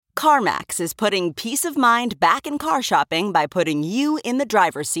CarMax is putting peace of mind back in car shopping by putting you in the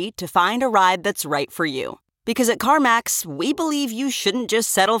driver's seat to find a ride that's right for you. Because at CarMax, we believe you shouldn't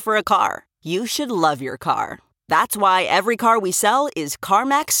just settle for a car. You should love your car. That's why every car we sell is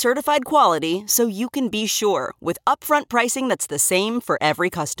CarMax certified quality, so you can be sure with upfront pricing that's the same for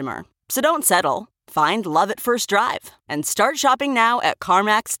every customer. So don't settle. Find love at first drive and start shopping now at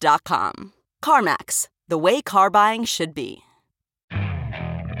CarMax.com. CarMax, the way car buying should be.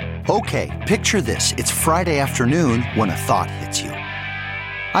 Okay, picture this. It's Friday afternoon when a thought hits you.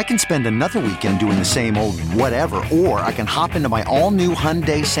 I can spend another weekend doing the same old whatever, or I can hop into my all-new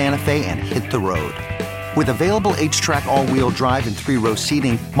Hyundai Santa Fe and hit the road. With available H-Track all-wheel drive and 3-row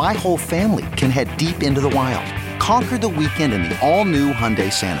seating, my whole family can head deep into the wild. Conquer the weekend in the all-new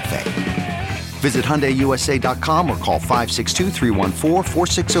Hyundai Santa Fe. Visit HyundaiUSA.com or call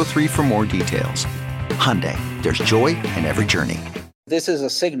 562-314-4603 for more details. Hyundai, there's joy in every journey. This is a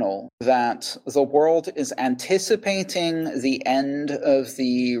signal that the world is anticipating the end of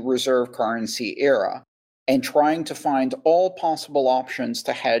the reserve currency era and trying to find all possible options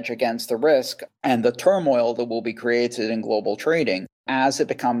to hedge against the risk and the turmoil that will be created in global trading as it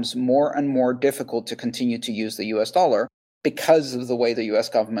becomes more and more difficult to continue to use the US dollar because of the way the US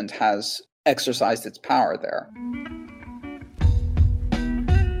government has exercised its power there.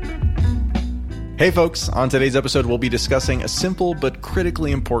 Hey folks, on today's episode we'll be discussing a simple but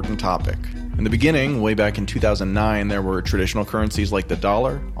critically important topic. In the beginning, way back in 2009, there were traditional currencies like the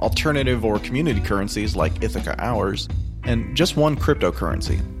dollar, alternative or community currencies like Ithaca Hours, and just one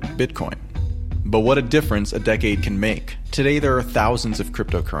cryptocurrency, Bitcoin. But what a difference a decade can make. Today there are thousands of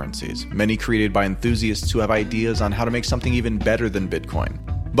cryptocurrencies, many created by enthusiasts who have ideas on how to make something even better than Bitcoin.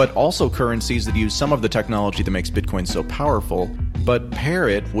 But also currencies that use some of the technology that makes Bitcoin so powerful, but pair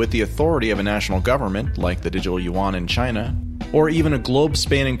it with the authority of a national government, like the digital yuan in China, or even a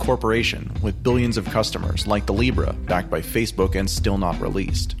globe-spanning corporation with billions of customers, like the Libra, backed by Facebook and still not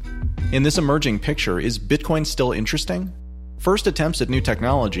released. In this emerging picture, is Bitcoin still interesting? First attempts at new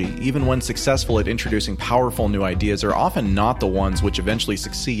technology, even when successful at introducing powerful new ideas, are often not the ones which eventually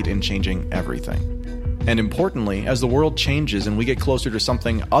succeed in changing everything. And importantly, as the world changes and we get closer to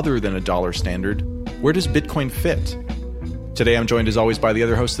something other than a dollar standard, where does Bitcoin fit? Today I'm joined as always by the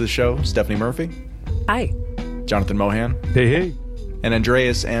other hosts of the show, Stephanie Murphy. Hi. Jonathan Mohan. Hey. And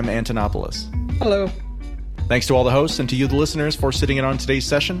Andreas M. Antonopoulos. Hello. Thanks to all the hosts and to you, the listeners, for sitting in on today's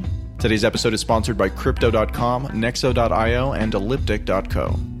session. Today's episode is sponsored by Crypto.com, Nexo.io, and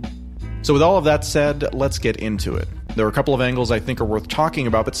Elliptic.co. So with all of that said, let's get into it. There are a couple of angles I think are worth talking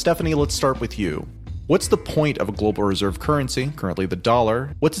about, but Stephanie, let's start with you. What's the point of a global reserve currency, currently the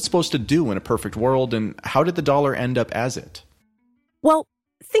dollar? What's it supposed to do in a perfect world, and how did the dollar end up as it? Well,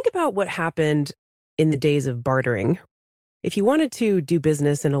 think about what happened in the days of bartering. If you wanted to do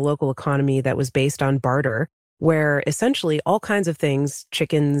business in a local economy that was based on barter, where essentially all kinds of things,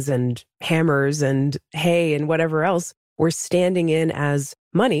 chickens and hammers and hay and whatever else, were standing in as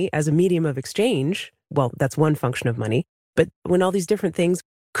money, as a medium of exchange, well, that's one function of money, but when all these different things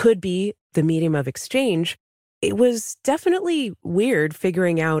could be the medium of exchange, it was definitely weird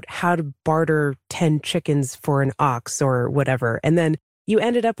figuring out how to barter 10 chickens for an ox or whatever. And then you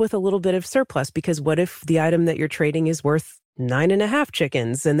ended up with a little bit of surplus, because what if the item that you're trading is worth 9.5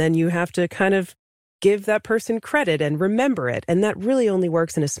 chickens? And then you have to kind of give that person credit and remember it. And that really only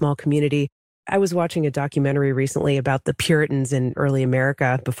works in a small community. I was watching a documentary recently about the Puritans in early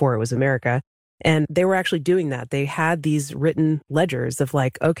America, before it was America. And they were actually doing that. They had these written ledgers of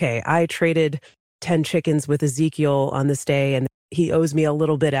like, okay, I traded 10 chickens with Ezekiel on this day, and he owes me a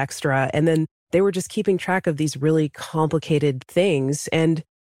little bit extra. And then they were just keeping track of these really complicated things. And,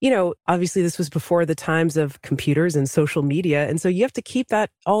 you know, obviously this was before the times of computers and social media. And so you have to keep that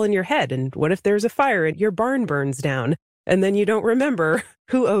all in your head. And what if there's a fire and your barn burns down and then you don't remember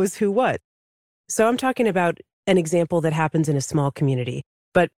who owes who what? So I'm talking about an example that happens in a small community.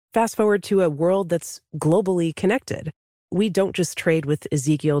 But fast forward to a world that's globally connected. We don't just trade with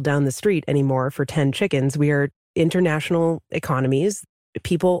Ezekiel down the street anymore for 10 chickens. We are international economies.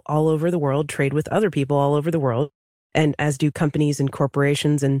 People all over the world trade with other people all over the world, and as do companies and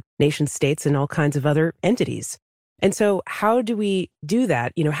corporations and nation states and all kinds of other entities. And so how do we do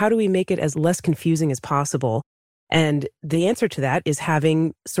that? You know, how do we make it as less confusing as possible? And the answer to that is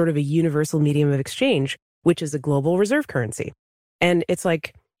having sort of a universal medium of exchange, which is a global reserve currency. And it's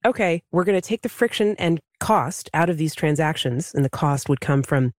like, okay, we're going to take the friction and cost out of these transactions. And the cost would come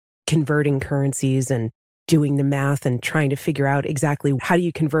from converting currencies and doing the math and trying to figure out exactly how do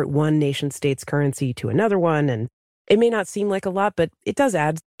you convert one nation state's currency to another one. And it may not seem like a lot, but it does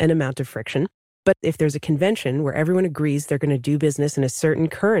add an amount of friction. But if there's a convention where everyone agrees they're going to do business in a certain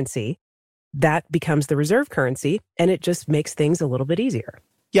currency, that becomes the reserve currency, and it just makes things a little bit easier.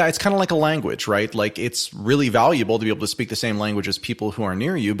 Yeah, it's kind of like a language, right? Like it's really valuable to be able to speak the same language as people who are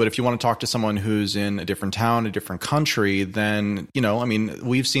near you. But if you want to talk to someone who's in a different town, a different country, then,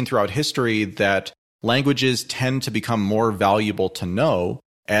 we've seen throughout history that languages tend to become more valuable to know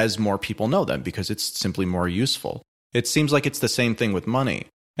as more people know them because it's simply more useful. It seems like it's the same thing with money.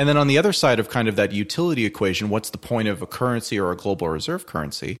 And then on the other side of kind of that utility equation, what's the point of a currency or a global reserve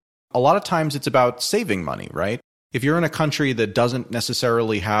currency? A lot of times it's about saving money, right? If you're in a country that doesn't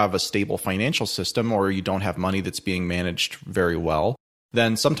necessarily have a stable financial system or you don't have money that's being managed very well,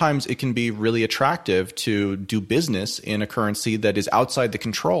 then sometimes it can be really attractive to do business in a currency that is outside the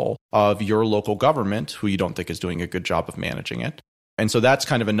control of your local government, who you don't think is doing a good job of managing it. And so that's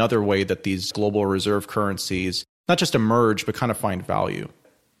kind of another way that these global reserve currencies not just emerge, but kind of find value.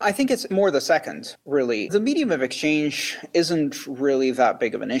 I think it's more the second, really. The medium of exchange isn't really that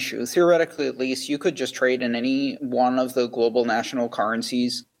big of an issue. Theoretically, at least, you could just trade in any one of the global national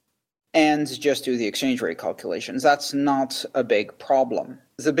currencies and just do the exchange rate calculations. That's not a big problem.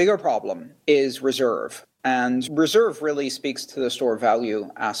 The bigger problem is reserve. And reserve really speaks to the store value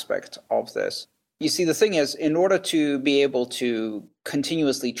aspect of this. You see, the thing is, in order to be able to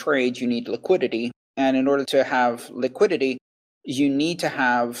continuously trade, you need liquidity. And in order to have liquidity, you need to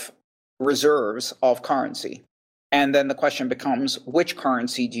have reserves of currency. And then the question becomes, which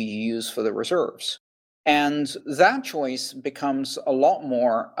currency do you use for the reserves? And that choice becomes a lot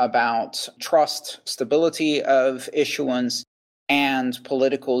more about trust, stability of issuance, and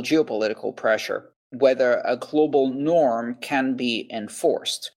geopolitical pressure, whether a global norm can be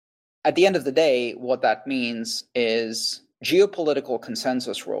enforced. At the end of the day, what that means is geopolitical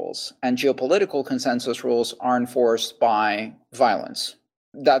consensus rules, and geopolitical consensus rules are enforced by violence.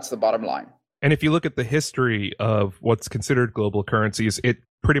 That's the bottom line. And if you look at the history of what's considered global currencies, it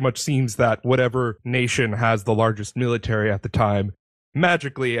pretty much seems that whatever nation has the largest military at the time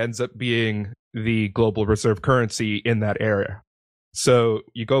magically ends up being the global reserve currency in that area. So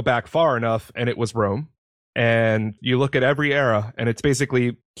you go back far enough and it was Rome. And you look at every era and it's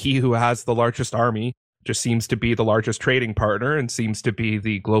basically he who has the largest army just seems to be the largest trading partner and seems to be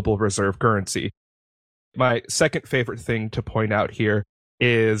the global reserve currency. My second favorite thing to point out here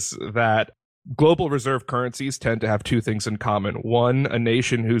is that global reserve currencies tend to have two things in common. One, a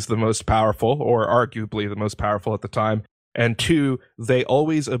nation who's the most powerful, or arguably the most powerful at the time. And two, they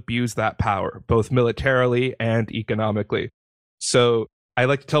always abuse that power, both militarily and economically. So I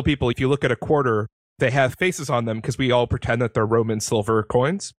like to tell people, if you look at a quarter, they have faces on them because we all pretend that they're Roman silver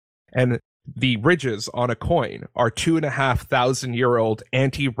coins. And the ridges on a coin are 2,500-year-old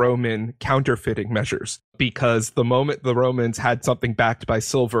anti-Roman counterfeiting measures, because the moment the Romans had something backed by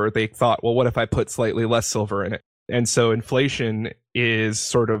silver, they thought, well, what if I put slightly less silver in it? And so inflation is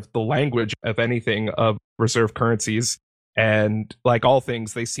sort of the language of anything of reserve currencies. And like all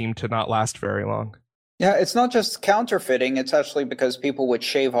things, they seem to not last very long. Yeah, it's not just counterfeiting. It's actually because people would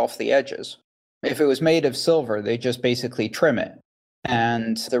shave off the edges. If it was made of silver, they just basically trim it.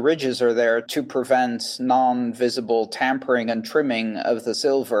 And the ridges are there to prevent non-visible tampering and trimming of the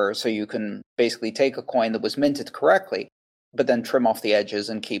silver, so you can basically take a coin that was minted correctly, but then trim off the edges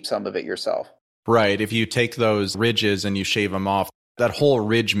and keep some of it yourself. Right. If you take those ridges and you shave them off, that whole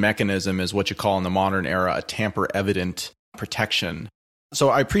ridge mechanism is what you call in the modern era a tamper-evident protection. So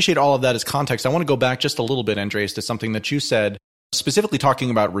I appreciate all of that as context. I want to go back just a little bit, Andreas, to something that you said, specifically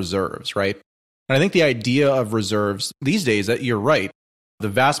talking about reserves, right? And I think the idea of reserves these days, that you're right, the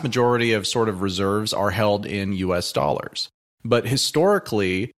vast majority of sort of reserves are held in US dollars. But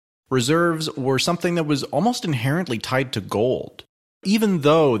historically, reserves were something that was almost inherently tied to gold. Even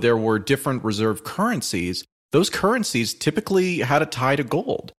though there were different reserve currencies, those currencies typically had a tie to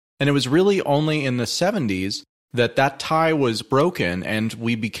gold. And it was really only in the 70s that that tie was broken and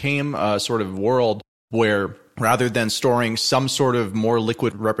we became a sort of world where rather than storing some sort of more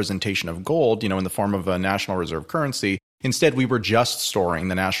liquid representation of gold, in the form of a national reserve currency, instead we were just storing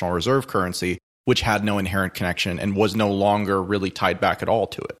the national reserve currency, which had no inherent connection and was no longer really tied back at all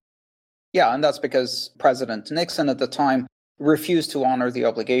to it. Yeah, and that's because President Nixon at the time refused to honor the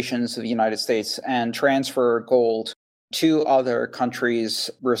obligations of the United States and transfer gold to other countries'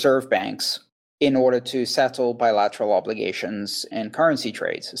 reserve banks in order to settle bilateral obligations in currency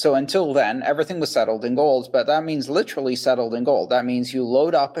trades. So until then, everything was settled in gold, but that means literally settled in gold. That means you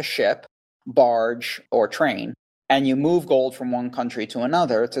load up a ship, barge, or train, and you move gold from one country to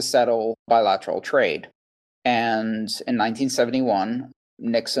another to settle bilateral trade. And in 1971,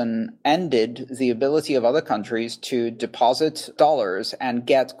 Nixon ended the ability of other countries to deposit dollars and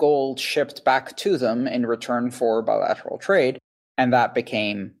get gold shipped back to them in return for bilateral trade, and that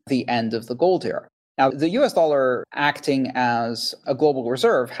became the end of the gold era. Now, the US dollar acting as a global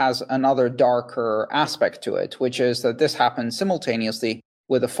reserve has another darker aspect to it, which is that this happened simultaneously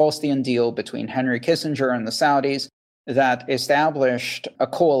with a Faustian deal between Henry Kissinger and the Saudis that established a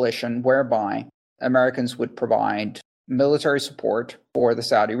coalition whereby Americans would provide military support for the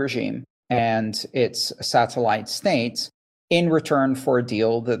Saudi regime and its satellite states in return for a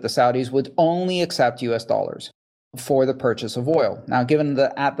deal that the Saudis would only accept US dollars for the purchase of oil. Now, given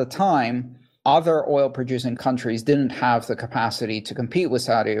that at the time, other oil-producing countries didn't have the capacity to compete with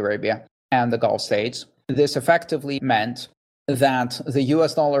Saudi Arabia and the Gulf states, this effectively meant that the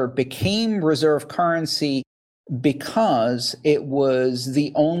US dollar became reserve currency because it was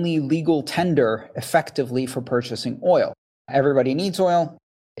the only legal tender effectively for purchasing oil. Everybody needs oil.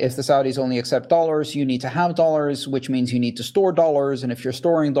 If the Saudis only accept dollars, you need to have dollars, which means you need to store dollars. And if you're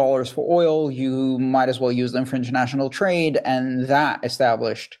storing dollars for oil, you might as well use them for international trade. And that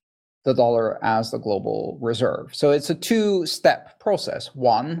established the dollar as the global reserve. So it's a two-step process.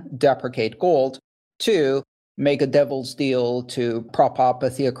 One, deprecate gold. Two, make a devil's deal to prop up a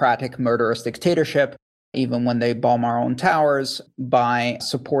theocratic, murderous dictatorship, even when they bomb our own towers, by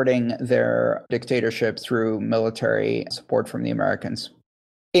supporting their dictatorship through military support from the Americans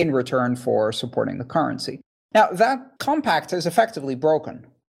in return for supporting the currency. Now, that compact is effectively broken.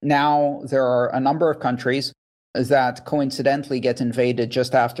 Now, there are a number of countries that coincidentally get invaded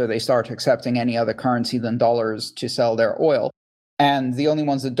just after they start accepting any other currency than dollars to sell their oil. And the only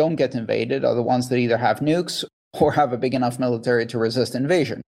ones that don't get invaded are the ones that either have nukes or have a big enough military to resist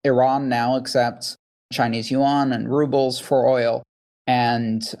invasion. Iran now accepts Chinese yuan and rubles for oil,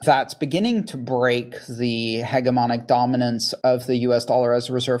 and that's beginning to break the hegemonic dominance of the US dollar as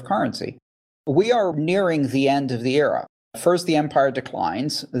a reserve currency. We are nearing the end of the era. First, the empire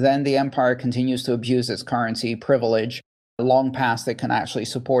declines, then the empire continues to abuse its currency privilege long past it can actually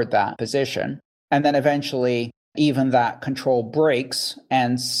support that position. And then eventually, even that control breaks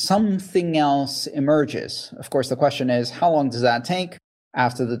and something else emerges. Of course, the question is, how long does that take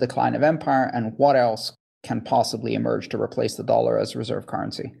after the decline of empire, and what else can possibly emerge to replace the dollar as reserve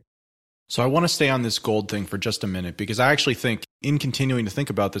currency? So I want to stay on this gold thing for just a minute, because I actually think, in continuing to think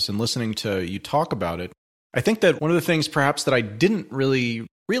about this and listening to you talk about it, I think that one of the things perhaps that I didn't really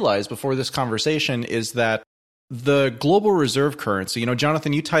realize before this conversation is that the global reserve currency,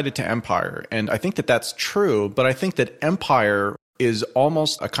 Jonathan, you tied it to empire, and I think that that's true, but I think that empire is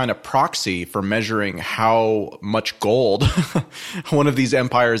almost a kind of proxy for measuring how much gold one of these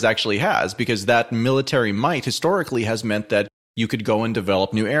empires actually has, because that military might historically has meant that you could go and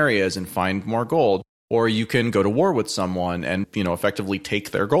develop new areas and find more gold, or you can go to war with someone and, effectively take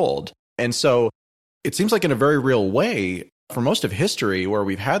their gold. And so it seems like in a very real way, for most of history where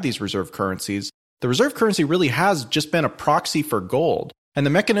we've had these reserve currencies, the reserve currency really has just been a proxy for gold. And the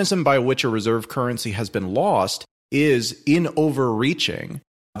mechanism by which a reserve currency has been lost is in overreaching.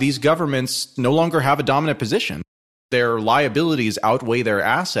 These governments no longer have a dominant position. Their liabilities outweigh their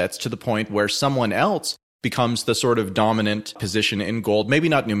assets to the point where someone else becomes the sort of dominant position in gold, maybe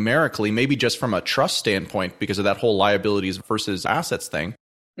not numerically, maybe just from a trust standpoint because of that whole liabilities versus assets thing.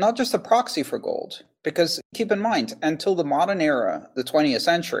 Not just a proxy for gold, because keep in mind, until the modern era, the 20th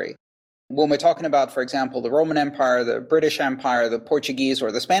century, when we're talking about, for example, the Roman Empire, the British Empire, the Portuguese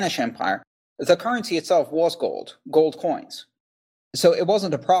or the Spanish Empire, the currency itself was gold coins. So it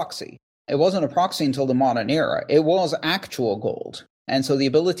wasn't a proxy. It wasn't a proxy until the modern era. It was actual gold. And so the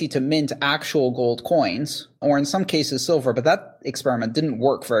ability to mint actual gold coins, or in some cases silver, but that experiment didn't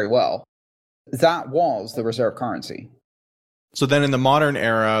work very well, that was the reserve currency. So then in the modern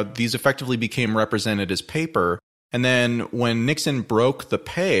era, these effectively became represented as paper. And then when Nixon broke the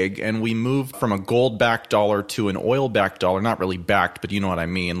peg and we moved from a gold-backed dollar to an oil-backed dollar, not really backed, but you know what I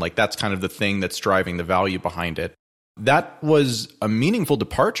mean, like that's kind of the thing that's driving the value behind it. That was a meaningful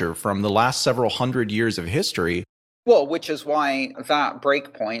departure from the last several hundred years of history. Well, which is why that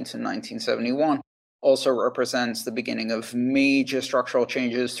break point in 1971 also represents the beginning of major structural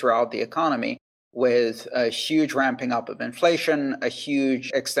changes throughout the economy, with a huge ramping up of inflation, a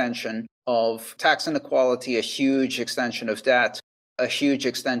huge extension of tax inequality, a huge extension of debt, a huge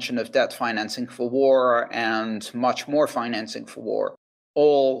extension of debt financing for war, and much more financing for war,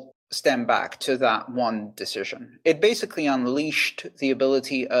 all stem back to that one decision. It basically unleashed the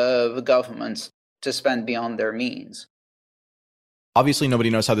ability of governments to spend beyond their means. Obviously, nobody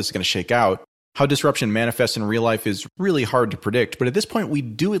knows how this is going to shake out. How disruption manifests in real life is really hard to predict, but at this point, we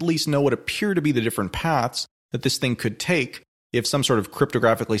do at least know what appear to be the different paths that this thing could take. if some sort of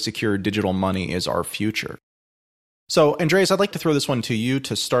cryptographically secure digital money is our future. So, Andreas, I'd like to throw this one to you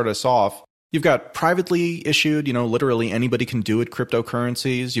to start us off. You've got privately issued, literally anybody can do it,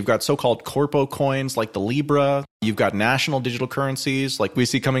 cryptocurrencies. You've got so-called corpo coins like the Libra. You've got national digital currencies like we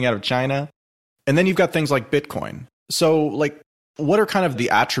see coming out of China. And then you've got things like Bitcoin. So, what are kind of the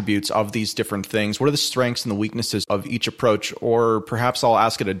attributes of these different things? What are the strengths and the weaknesses of each approach? Or perhaps I'll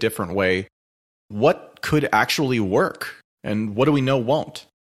ask it a different way. What could actually work? And what do we know won't?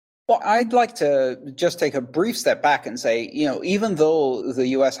 Well, I'd like to just take a brief step back and say, even though the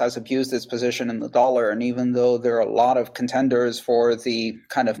U.S. has abused its position in the dollar, and even though there are a lot of contenders for the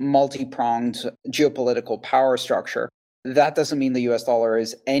kind of multi-pronged geopolitical power structure, that doesn't mean the U.S. dollar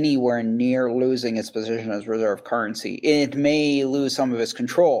is anywhere near losing its position as reserve currency. It may lose some of its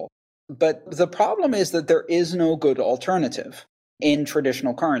control. But the problem is that there is no good alternative in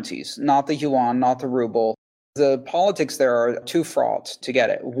traditional currencies, not the yuan, not the ruble. The politics there are too fraught to get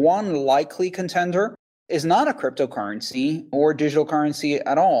it. One likely contender is not a cryptocurrency or digital currency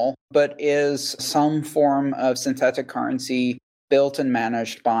at all, but is some form of synthetic currency built and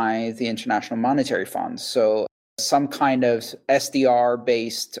managed by the International Monetary Fund. So some kind of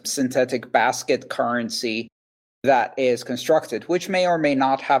SDR-based synthetic basket currency that is constructed, which may or may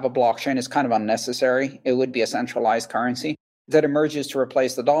not have a blockchain, is kind of unnecessary. It would be a centralized currency that emerges to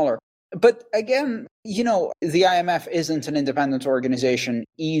replace the dollar. But again, the IMF isn't an independent organization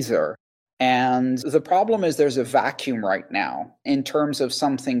either. And the problem is there's a vacuum right now in terms of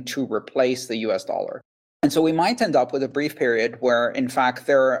something to replace the US dollar. And so we might end up with a brief period where, in fact,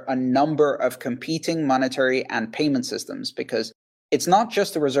 there are a number of competing monetary and payment systems, because it's not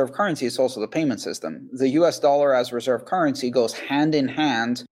just the reserve currency, it's also the payment system. The US dollar as reserve currency goes hand in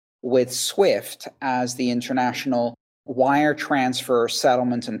hand with SWIFT as the international wire transfer,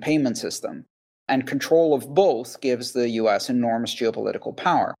 settlement, and payment system. And control of both gives the US enormous geopolitical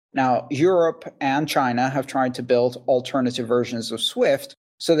power. Now, Europe and China have tried to build alternative versions of SWIFT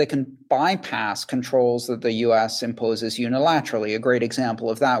so they can bypass controls that the US imposes unilaterally. A great example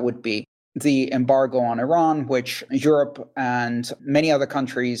of that would be the embargo on Iran, which Europe and many other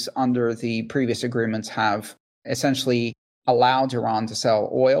countries under the previous agreements have essentially allowed Iran to sell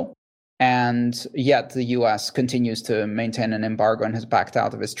oil. And yet the US continues to maintain an embargo and has backed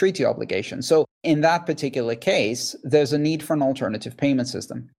out of its treaty obligations. So in that particular case, there's a need for an alternative payment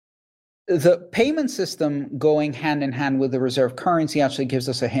system. The payment system going hand in hand with the reserve currency actually gives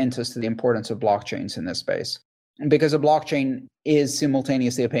us a hint as to the importance of blockchains in this space. Because a blockchain is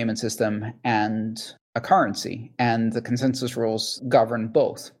simultaneously a payment system and a currency, and the consensus rules govern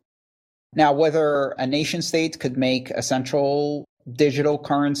both. Now, whether a nation state could make a central digital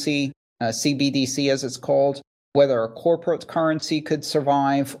currency, CBDC as it's called, whether a corporate currency could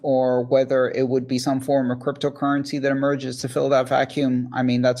survive, or whether it would be some form of cryptocurrency that emerges to fill that vacuum,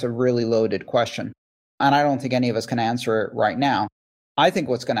 that's a really loaded question. And I don't think any of us can answer it right now. I think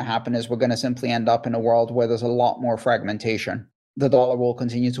what's going to happen is we're going to simply end up in a world where there's a lot more fragmentation. The dollar will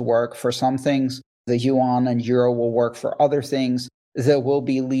continue to work for some things. The yuan and euro will work for other things. There will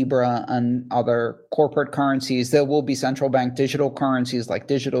be Libra and other corporate currencies. There will be central bank digital currencies like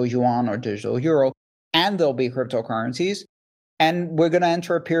digital yuan or digital euro. And there'll be cryptocurrencies. And we're going to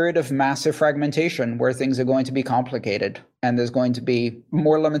enter a period of massive fragmentation where things are going to be complicated. And there's going to be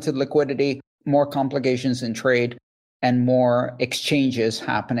more limited liquidity, more complications in trade, and more exchanges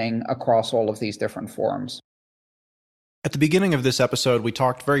happening across all of these different forms. At the beginning of this episode, we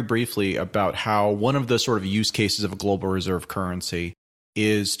talked very briefly about how one of the sort of use cases of a global reserve currency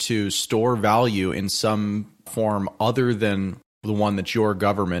is to store value in some form other than the one that your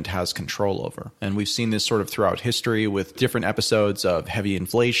government has control over. And we've seen this sort of throughout history with different episodes of heavy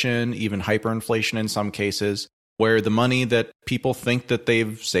inflation, even hyperinflation in some cases, where the money that people think that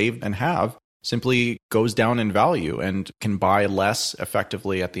they've saved and have simply goes down in value and can buy less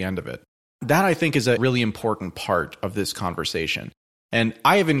effectively at the end of it. That, I think, is a really important part of this conversation. And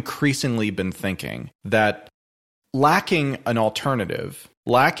I have increasingly been thinking that lacking an alternative,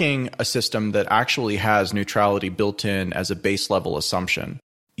 lacking a system that actually has neutrality built in as a base level assumption,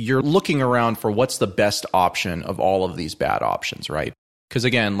 you're looking around for what's the best option of all of these bad options, right? Because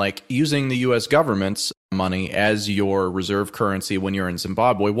again, like using the US government's money as your reserve currency when you're in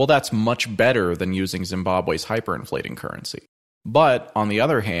Zimbabwe, well, that's much better than using Zimbabwe's hyperinflating currency. But on the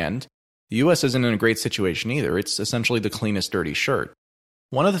other hand, the US isn't in a great situation either. It's essentially the cleanest dirty shirt.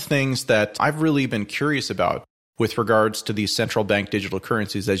 One of the things that I've really been curious about with regards to these central bank digital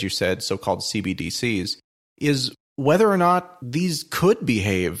currencies, as you said, so-called CBDCs, is whether or not these could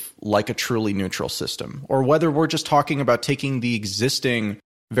behave like a truly neutral system, or whether we're just talking about taking the existing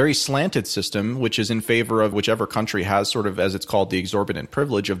very slanted system, which is in favor of whichever country has sort of, as it's called, the exorbitant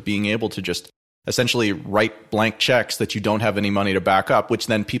privilege of being able to just essentially write blank checks that you don't have any money to back up, which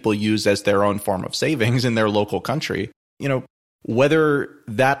then people use as their own form of savings in their local country. Whether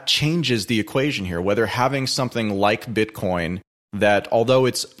that changes the equation here, whether having something like Bitcoin that, although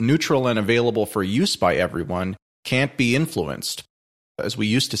it's neutral and available for use by everyone, can't be influenced. As we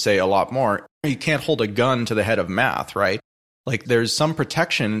used to say a lot more, you can't hold a gun to the head of math, right? Like there's some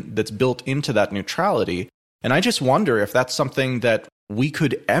protection that's built into that neutrality. And I just wonder if that's something that we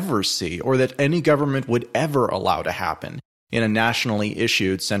could ever see or that any government would ever allow to happen in a nationally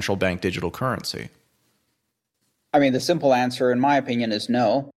issued central bank digital currency. I mean, the simple answer, in my opinion, is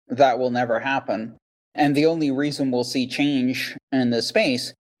no, that will never happen. And the only reason we'll see change in this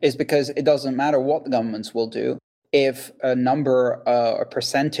space is because it doesn't matter what the governments will do. If a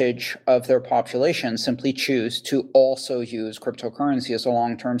percentage of their population simply choose to also use cryptocurrency as a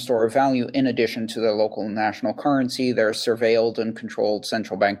long-term store of value in addition to their local and national currency, their surveilled and controlled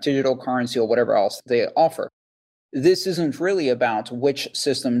central bank digital currency, or whatever else they offer. This isn't really about which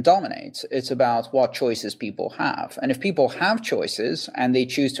system dominates. It's about what choices people have. And if people have choices and they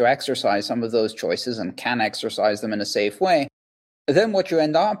choose to exercise some of those choices and can exercise them in a safe way, then what you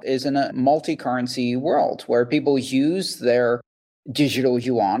end up is in a multi-currency world where people use their digital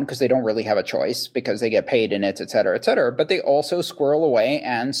yuan because they don't really have a choice because they get paid in it, et cetera, but they also squirrel away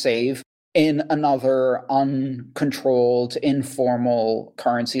and save in another uncontrolled, informal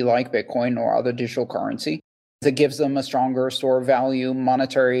currency like Bitcoin or other digital currency that gives them a stronger store of value,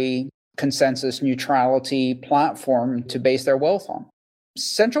 monetary consensus neutrality platform to base their wealth on.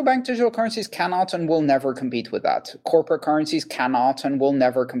 Central bank digital currencies cannot and will never compete with that. Corporate currencies cannot and will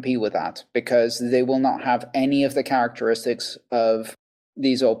never compete with that because they will not have any of the characteristics of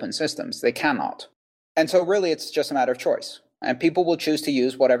these open systems. They cannot. And so really it's just a matter of choice. And people will choose to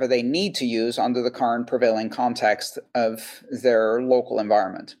use whatever they need to use under the current prevailing context of their local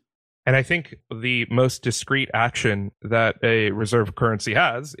environment. And I think the most discrete action that a reserve currency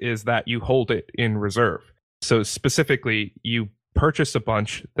has is that you hold it in reserve. So specifically, you purchase a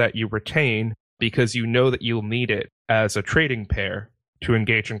bunch that you retain because you know that you'll need it as a trading pair to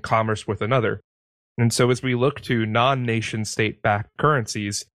engage in commerce with another. And so as we look to non-nation state-backed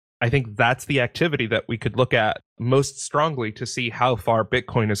currencies, I think that's the activity that we could look at most strongly to see how far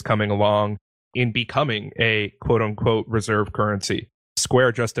Bitcoin is coming along in becoming a quote-unquote reserve currency.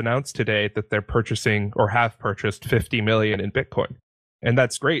 Square just announced today that they're purchasing or have purchased 50 million in Bitcoin. And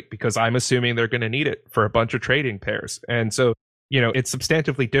that's great because I'm assuming they're going to need it for a bunch of trading pairs. And so it's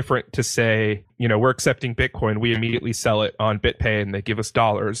substantively different to say, we're accepting Bitcoin, we immediately sell it on BitPay and they give us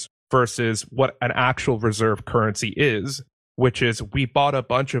dollars, versus what an actual reserve currency is, which is we bought a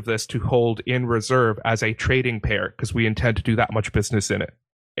bunch of this to hold in reserve as a trading pair because we intend to do that much business in it.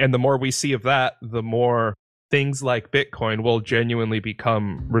 And the more we see of that, the more things like Bitcoin will genuinely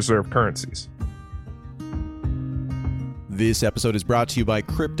become reserve currencies. This episode is brought to you by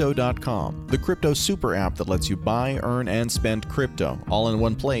Crypto.com, the crypto super app that lets you buy, earn, and spend crypto all in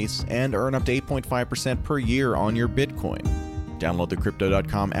one place and earn up to 8.5% per year on your Bitcoin. Download the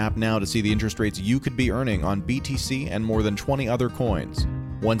Crypto.com app now to see the interest rates you could be earning on BTC and more than 20 other coins.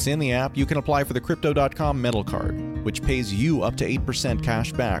 Once in the app, you can apply for the Crypto.com Metal Card, which pays you up to 8%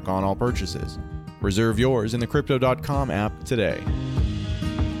 cash back on all purchases. Reserve yours in the Crypto.com app today.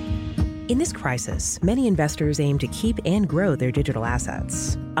 In this crisis, many investors aim to keep and grow their digital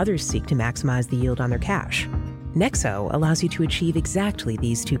assets. Others seek to maximize the yield on their cash. Nexo allows you to achieve exactly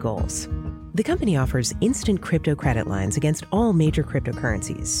these two goals. The company offers instant crypto credit lines against all major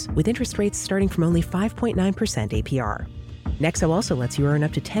cryptocurrencies, with interest rates starting from only 5.9% APR. Nexo also lets you earn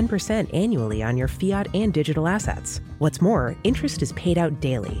up to 10% annually on your fiat and digital assets. What's more, interest is paid out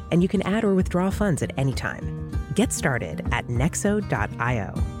daily, and you can add or withdraw funds at any time. Get started at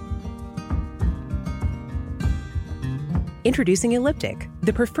nexo.io. Introducing Elliptic,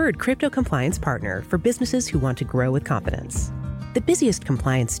 the preferred crypto compliance partner for businesses who want to grow with confidence. The busiest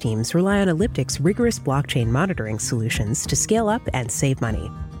compliance teams rely on Elliptic's rigorous blockchain monitoring solutions to scale up and save money.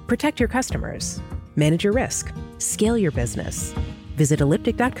 Protect your customers. Manage your risk. Scale your business. Visit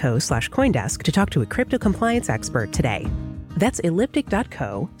elliptic.co/Coindesk to talk to a crypto compliance expert today. That's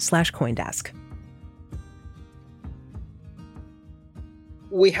elliptic.co/Coindesk.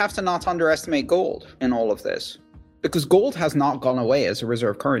 We have to not underestimate gold in all of this, because gold has not gone away as a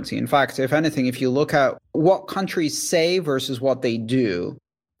reserve currency. In fact, if anything, if you look at what countries say versus what they do,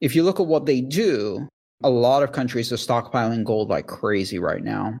 if you look at what they do, a lot of countries are stockpiling gold like crazy right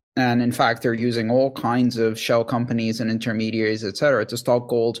now. And in fact, they're using all kinds of shell companies and intermediaries, et cetera, to stock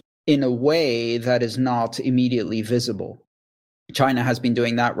gold in a way that is not immediately visible. China has been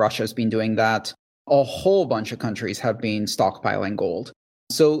doing that. Russia's been doing that. A whole bunch of countries have been stockpiling gold.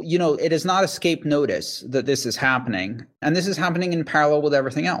 So, it has not escaped notice that this is happening. And this is happening in parallel with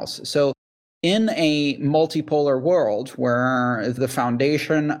everything else. So in a multipolar world where the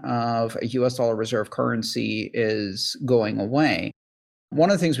foundation of a US dollar reserve currency is going away, one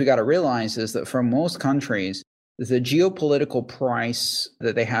of the things we got to realize is that for most countries, the geopolitical price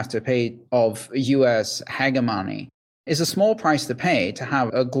that they have to pay of US hegemony is a small price to pay to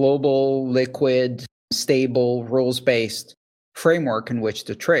have a global, liquid, stable, rules-based framework in which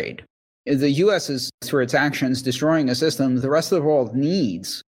to trade. The US is, through its actions, destroying a system the rest of the world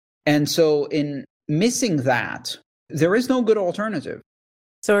needs. And so in missing that, there is no good alternative.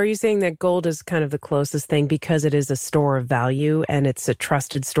 So are you saying that gold is kind of the closest thing because it is a store of value and it's a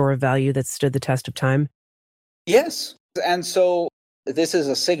trusted store of value that stood the test of time? Yes. And so this is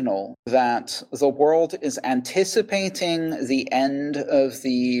a signal that the world is anticipating the end of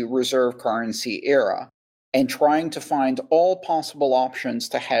the reserve currency era and trying to find all possible options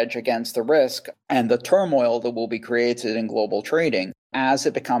to hedge against the risk and the turmoil that will be created in global trading as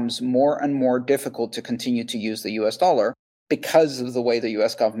it becomes more and more difficult to continue to use the US dollar because of the way the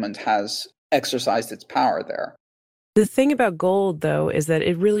US government has exercised its power there. The thing about gold, though, is that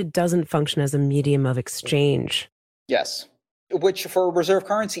it really doesn't function as a medium of exchange. Yes, which for a reserve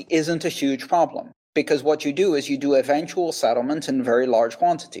currency isn't a huge problem. Because what you do is you do eventual settlement in very large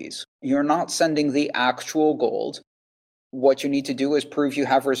quantities. You're not sending the actual gold. What you need to do is prove you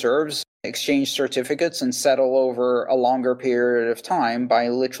have reserves, exchange certificates, and settle over a longer period of time by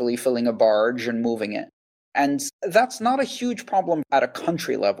literally filling a barge and moving it. And that's not a huge problem at a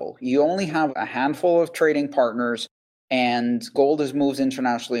country level. You only have a handful of trading partners, and gold is moved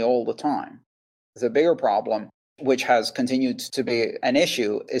internationally all the time. The bigger problem, which has continued to be an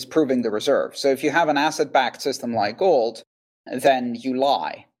issue, is proving the reserve. So if you have an asset-backed system like gold, then you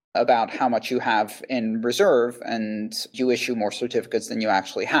lie about how much you have in reserve and you issue more certificates than you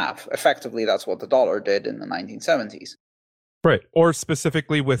actually have. Effectively, that's what the dollar did in the 1970s. Right. Or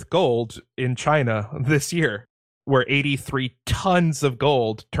specifically with gold in China this year, where 83 tons of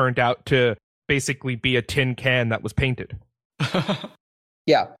gold turned out to basically be a tin can that was painted.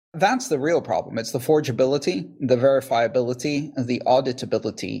 Yeah. That's the real problem. It's the forgeability, the verifiability, the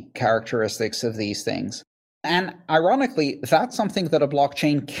auditability characteristics of these things. And ironically, that's something that a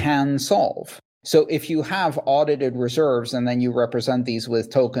blockchain can solve. So if you have audited reserves and then you represent these with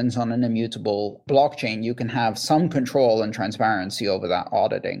tokens on an immutable blockchain, you can have some control and transparency over that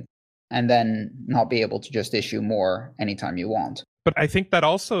auditing and then not be able to just issue more anytime you want. But I think that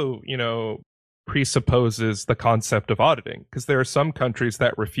also, presupposes the concept of auditing, because there are some countries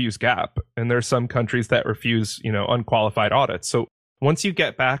that refuse GAAP and there are some countries that refuse, unqualified audits. So once you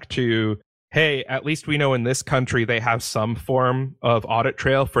get back to, hey, at least we know in this country they have some form of audit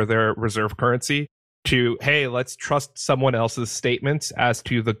trail for their reserve currency, to, hey, let's trust someone else's statements as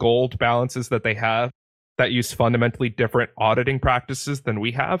to the gold balances that they have that use fundamentally different auditing practices than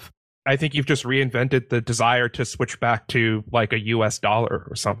we have. I think you've just reinvented the desire to switch back to like a US dollar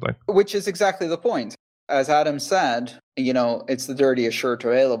or something. Which is exactly the point. As Adam said, it's the dirtiest shirt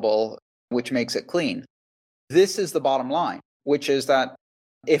available, which makes it clean. This is the bottom line, which is that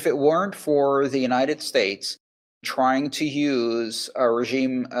if it weren't for the United States trying to use a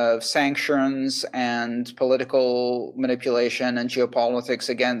regime of sanctions and political manipulation and geopolitics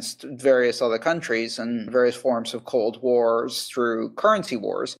against various other countries and various forms of Cold Wars through currency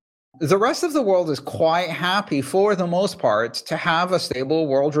wars, the rest of the world is quite happy, for the most part, to have a stable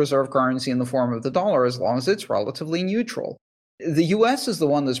world reserve currency in the form of the dollar as long as it's relatively neutral. The US is the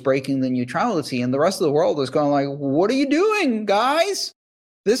one that's breaking the neutrality, and the rest of the world is going like, what are you doing, guys?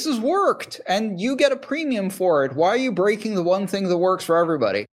 This has worked, and you get a premium for it. Why are you breaking the one thing that works for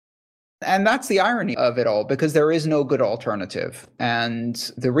everybody? And that's the irony of it all, because there is no good alternative. And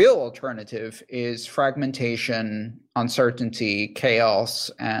the real alternative is fragmentation, uncertainty,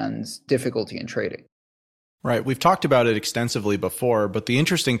 chaos, and difficulty in trading. Right. We've talked about it extensively before, but the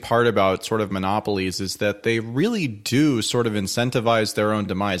interesting part about sort of monopolies is that they really do sort of incentivize their own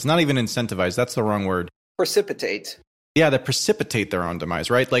demise. Not even incentivize, that's the wrong word. Precipitate. Yeah, they precipitate their own demise,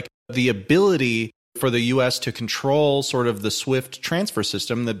 right? Like the ability for the U.S. to control sort of the SWIFT transfer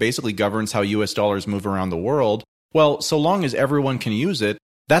system that basically governs how U.S. dollars move around the world. Well, so long as everyone can use it,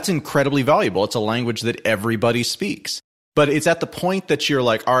 that's incredibly valuable. It's a language that everybody speaks. But it's at the point that you're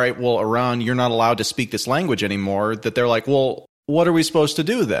like, all right, well, Iran, you're not allowed to speak this language anymore, that they're like, well, what are we supposed to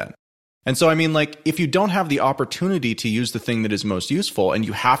do then? And so, I mean, like, if you don't have the opportunity to use the thing that is most useful and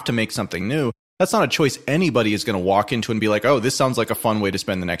you have to make something new, that's not a choice anybody is going to walk into and be like, oh, this sounds like a fun way to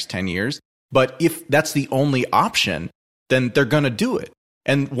spend the next 10 years. But if that's the only option, then they're going to do it.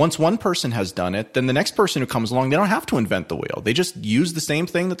 And once one person has done it, then the next person who comes along, they don't have to invent the wheel. They just use the same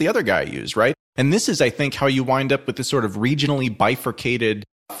thing that the other guy used, right? And this is, I think, how you wind up with this sort of regionally bifurcated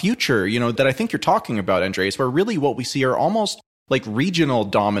future, that I think you're talking about, Andreas, where really what we see are almost like regional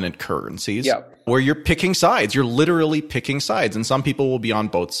dominant currencies where you're picking sides. You're literally picking sides. And some people will be on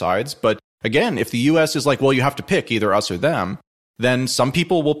both sides. But again, if the US is like, well, you have to pick either us or them, then some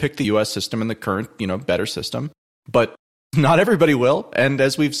people will pick the US system and the current, better system. But not everybody will. And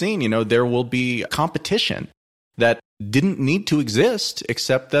as we've seen, there will be competition that didn't need to exist,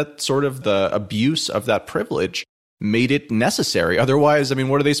 except that sort of the abuse of that privilege made it necessary. Otherwise,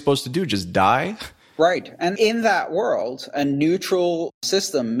 what are they supposed to do? Just die? Right. And in that world, a neutral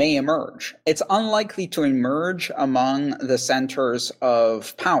system may emerge. It's unlikely to emerge among the centers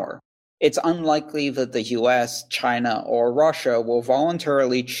of power. It's unlikely that the US, China, or Russia will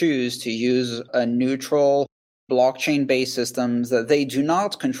voluntarily choose to use a neutral blockchain-based systems that they do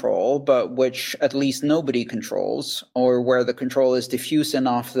not control, but which at least nobody controls, or where the control is diffuse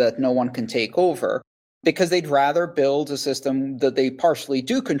enough that no one can take over, because they'd rather build a system that they partially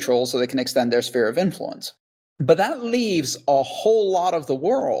do control so they can extend their sphere of influence. But that leaves a whole lot of the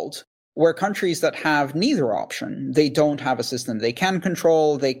world where countries that have neither option, they don't have a system they can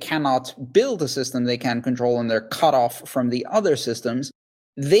control, they cannot build a system they can control, and they're cut off from the other systems,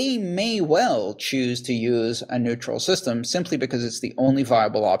 they may well choose to use a neutral system simply because it's the only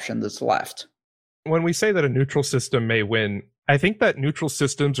viable option that's left. When we say that a neutral system may win, I think that neutral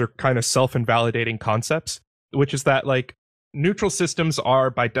systems are kind of self-invalidating concepts, which is that, neutral systems are,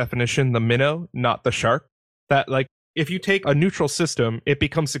 by definition, the minnow, not the shark. That, if you take a neutral system, it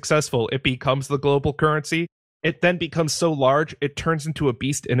becomes successful, it becomes the global currency, it then becomes so large, it turns into a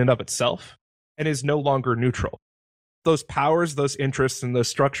beast in and of itself, and is no longer neutral. Those powers, those interests, and those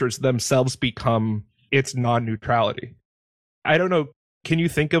structures themselves become its non-neutrality. I don't know, can you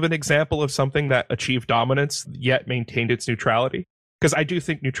think of an example of something that achieved dominance yet maintained its neutrality? Because I do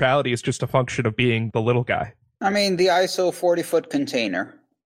think neutrality is just a function of being the little guy. The ISO 40-foot container,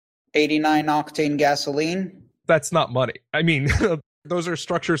 89 octane gasoline. That's not money. Those are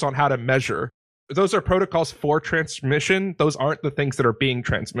structures on how to measure. Those are protocols for transmission. Those aren't the things that are being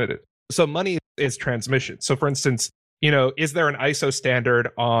transmitted. So money is transmission. So for instance, is there an ISO standard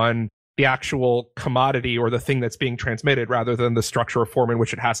on the actual commodity or the thing that's being transmitted rather than the structure or form in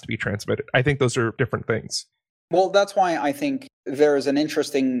which it has to be transmitted? I think those are different things. Well, that's why I think there is an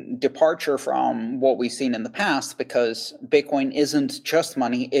interesting departure from what we've seen in the past, because Bitcoin isn't just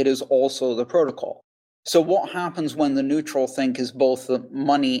money, it is also the protocol. So what happens when the neutral thing is both the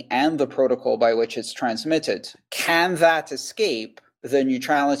money and the protocol by which it's transmitted? Can that escape the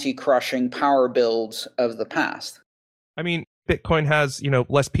neutrality-crushing power builds of the past? Bitcoin has,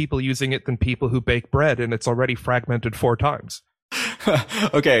 less people using it than people who bake bread, and it's already fragmented 4 times.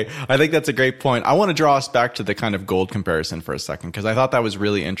 Okay, I think that's a great point. I want to draw us back to the kind of gold comparison for a second, because I thought that was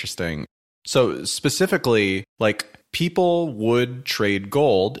really interesting. So specifically, people would trade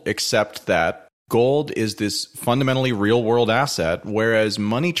gold, except that gold is this fundamentally real-world asset, whereas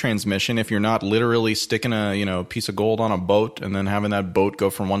money transmission, if you're not literally sticking a piece of gold on a boat and then having that boat go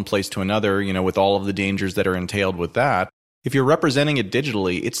from one place to another, with all of the dangers that are entailed with that, if you're representing it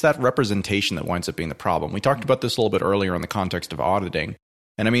digitally, it's that representation that winds up being the problem. We talked about this a little bit earlier in the context of auditing.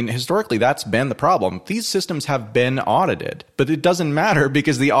 And historically, that's been the problem. These systems have been audited, but it doesn't matter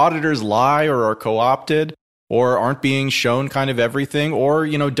because the auditors lie or are co-opted or aren't being shown kind of everything, or,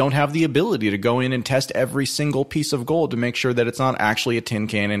 don't have the ability to go in and test every single piece of gold to make sure that it's not actually a tin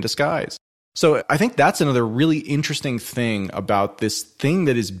can in disguise. So I think that's another really interesting thing about this thing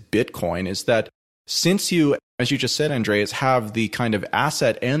that is Bitcoin, is that since you, as you just said, Andreas, have the kind of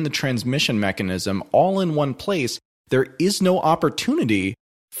asset and the transmission mechanism all in one place, there is no opportunity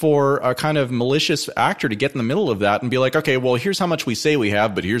for a kind of malicious actor to get in the middle of that and be like, okay, well, here's how much we say we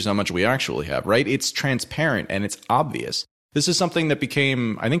have, but here's how much we actually have, right? It's transparent and it's obvious. This is something that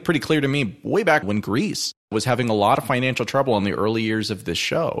became, I think, pretty clear to me way back when Greece was having a lot of financial trouble in the early years of this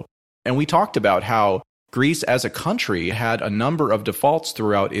show. And we talked about how Greece as a country had a number of defaults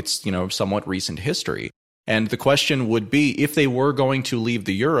throughout its, somewhat recent history. And the question would be, if they were going to leave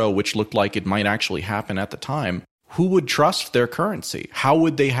the euro, which looked like it might actually happen at the time, who would trust their currency? How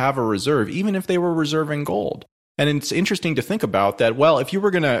would they have a reserve, even if they were reserving gold? And it's interesting to think about that, well, if you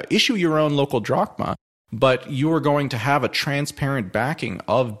were going to issue your own local drachma, but you were going to have a transparent backing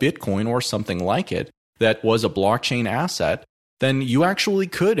of Bitcoin or something like it that was a blockchain asset, then you actually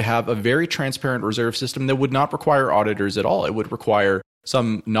could have a very transparent reserve system that would not require auditors at all. It would require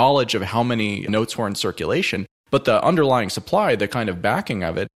some knowledge of how many notes were in circulation, But the underlying supply, the kind of backing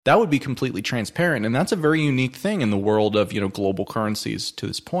of it, that would be completely transparent. And that's a very unique thing in the world of, global currencies to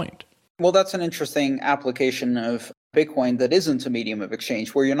this point. Well, that's an interesting application of Bitcoin that isn't a medium of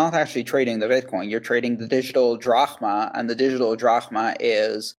exchange, where you're not actually trading the Bitcoin, you're trading the digital drachma, and the digital drachma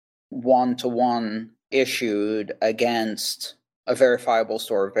is one-to-one issued against a verifiable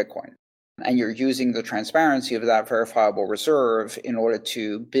store of Bitcoin. And you're using the transparency of that verifiable reserve in order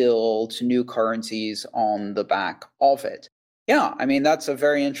to build new currencies on the back of it. Yeah, I mean, that's a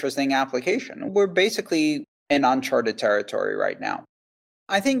very interesting application. We're basically in uncharted territory right now.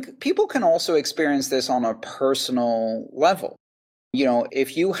 I think people can also experience this on a personal level.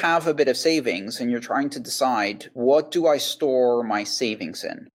 If you have a bit of savings and you're trying to decide, what do I store my savings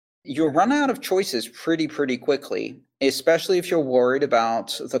in? You run out of choices pretty quickly, especially if you're worried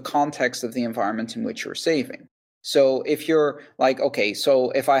about the context of the environment in which you're saving. So if you're like, okay,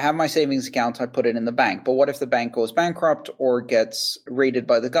 so if I have my savings account, I put it in the bank. But what if the bank goes bankrupt or gets raided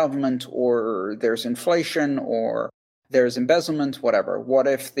by the government, or there's inflation, or there's embezzlement, whatever? What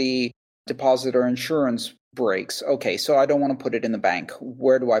if the deposit or insurance breaks? Okay, so I don't want to put it in the bank.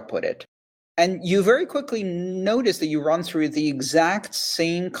 Where do I put it? And you very quickly notice that you run through the exact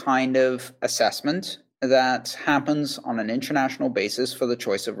same kind of assessment that happens on an international basis for the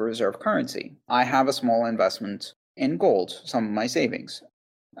choice of a reserve currency. I have a small investment in gold, some of my savings,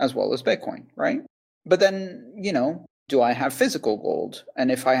 as well as Bitcoin, right? But then, do I have physical gold?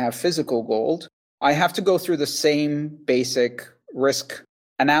 And if I have physical gold, I have to go through the same basic risk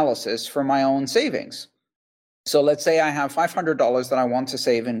analysis for my own savings. So let's say I have $500 that I want to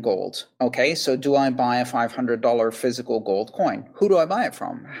save in gold. Okay, so do I buy a $500 physical gold coin? Who do I buy it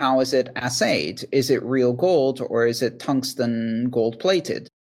from? How is it assayed? Is it real gold, or is it tungsten gold plated?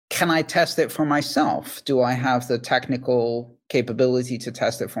 Can I test it for myself? Do I have the technical capability to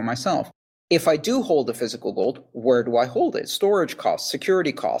test it for myself? If I do hold the physical gold, where do I hold it? Storage costs,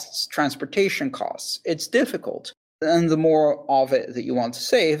 security costs, transportation costs. It's difficult. And the more of it that you want to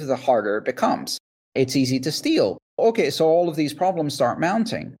save, the harder it becomes. It's easy to steal. Okay, so all of these problems start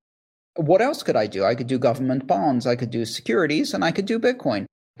mounting. What else could I do? I could do government bonds, I could do securities, and I could do Bitcoin.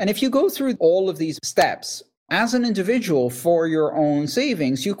 And if you go through all of these steps as an individual for your own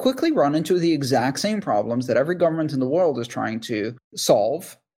savings, you quickly run into the exact same problems that every government in the world is trying to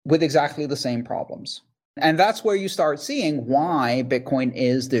solve with exactly the same problems. And that's where you start seeing why Bitcoin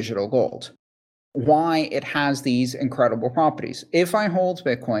is digital gold, why it has these incredible properties. If I hold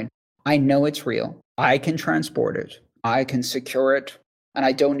Bitcoin, I know it's real. I can transport it. I can secure it. And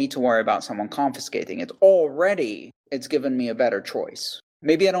I don't need to worry about someone confiscating it. Already, it's given me a better choice.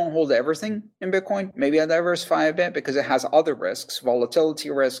 Maybe I don't hold everything in Bitcoin. Maybe I diversify a bit because it has other risks,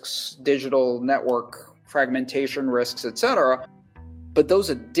 volatility risks, digital network fragmentation risks, etc. But those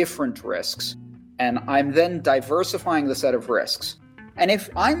are different risks. And I'm then diversifying the set of risks. And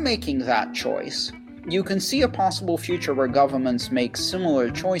if I'm making that choice, you can see a possible future where governments make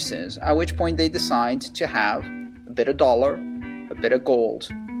similar choices, at which point they decide to have a bit of dollar, a bit of gold,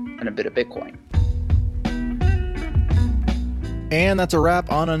 and a bit of Bitcoin. And that's a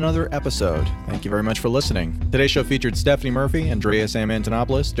wrap on another episode. Thank you very much for listening. Today's show featured Stephanie Murphy, Andreas M.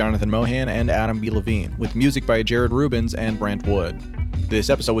 Antonopoulos, Jonathan Mohan, and Adam B. Levine, with music by Jared Rubens and Brant Wood.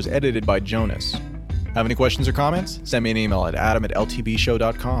 This episode was edited by Jonas. Have any questions or comments? Send me an email at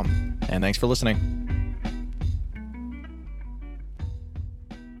adam@ltbshow.com. And thanks for listening.